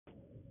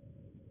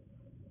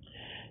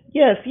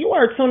Yes, you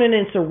are tuning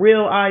into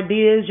Real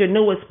Ideas, your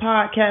newest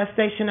podcast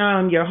station.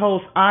 I'm your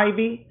host,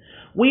 Ivy.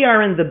 We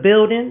are in the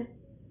building.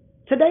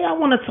 Today, I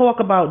want to talk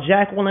about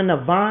Jaqueline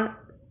Avant.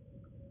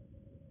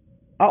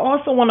 I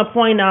also want to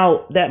point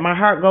out that my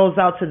heart goes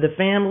out to the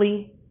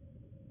family.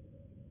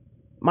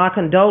 My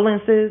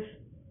condolences.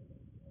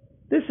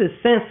 This is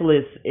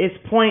senseless. It's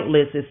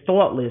pointless. It's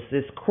thoughtless.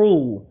 It's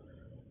cruel.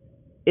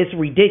 It's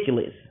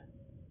ridiculous.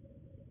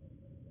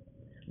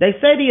 They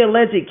say the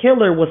alleged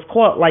killer was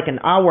caught like an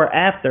hour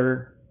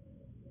after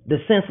the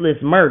senseless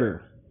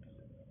murder.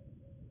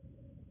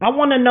 I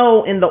want to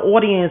know in the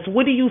audience,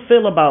 what do you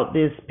feel about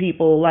this,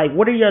 people? Like,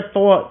 what are your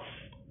thoughts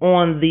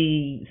on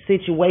the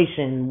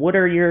situation? What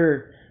are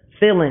your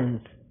feelings?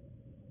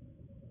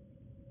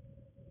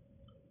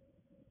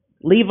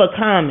 Leave a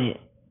comment.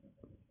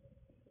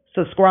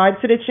 Subscribe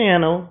to the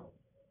channel.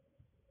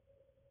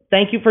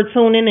 Thank you for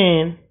tuning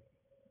in.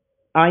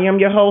 I am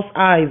your host,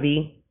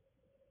 Ivy.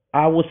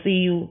 I will see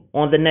you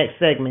on the next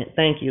segment.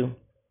 Thank you.